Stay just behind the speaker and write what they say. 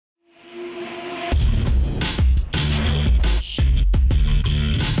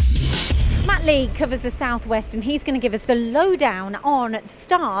Lee covers the Southwest, and he's going to give us the lowdown on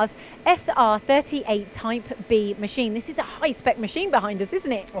Star's SR38 Type B machine. This is a high-spec machine behind us,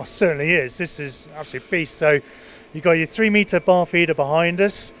 isn't it? Oh, certainly is. This is absolute beast. So you've got your 3-meter bar feeder behind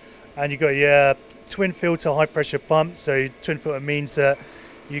us, and you've got your twin filter high pressure pump. So twin filter means that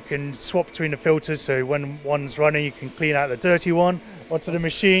you can swap between the filters, so when one's running you can clean out the dirty one onto the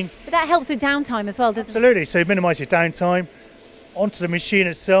machine. But that helps with downtime as well, doesn't it? Absolutely, so minimise your downtime. Onto the machine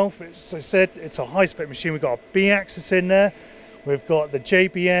itself, as I said, it's a high-spec machine. We've got a B-axis in there. We've got the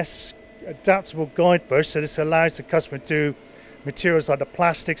JBS adaptable guide bush, so this allows the customer to do materials like the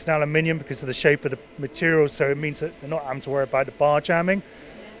plastics and aluminium because of the shape of the material, so it means that they're not having to worry about the bar jamming.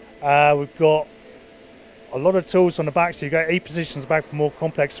 We've got a lot of tools on the back, so you've got 8 positions back for more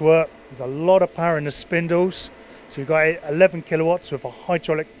complex work. There's a lot of power in the spindles. So you've got 11 kilowatts with a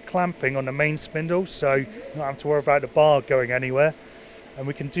hydraulic clamping on the main spindle, so you don't have to worry about the bar going anywhere. And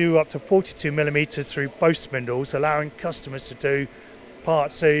we can do up to 42 millimeters through both spindles, allowing customers to do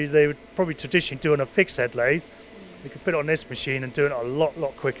parts so they would probably traditionally do on a fixed head lathe. We can put it on this machine and do it a lot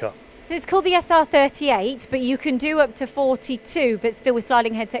quicker. So it's called the SR38, but you can do up to 42, but still with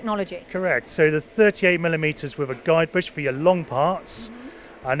sliding head technology. Correct. So the 38 millimeters with a guide bush for your long parts.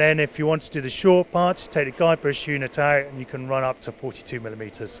 And then if you want to do the short parts, you take the guide bush unit out and you can run up to 42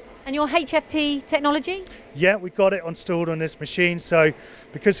 millimeters. And your HFT technology? Yeah, we've got it installed on this machine. So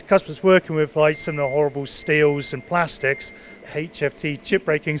because the customer's working with like some of the horrible steels and plastics, HFT chip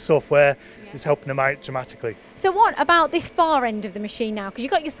breaking software is helping them out dramatically. So what about this far end of the machine now? Because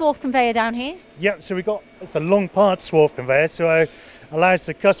you've got your swarf conveyor down here. Yeah, so it's a long part swarf conveyor. So it allows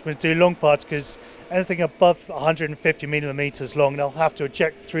the customer to do long parts because anything above 150 millimeters long, they'll have to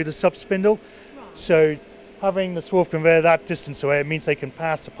eject through the sub spindle. Right. So having the swarf conveyor that distance away, it means they can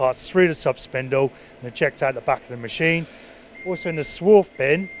pass the parts through the sub spindle and eject out the back of the machine. Also in the swarf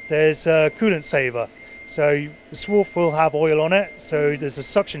bin, there's a coolant saver. So the swarf will have oil on it. So there's a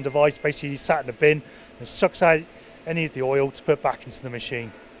suction device basically sat in the bin that sucks out any of the oil to put back into the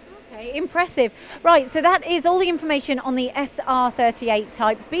machine. Okay, impressive. Right, so that is all the information on the SR38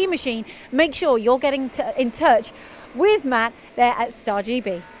 Type B machine. Make sure you're getting in touch with Matt there at Star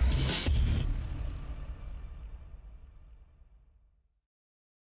GB.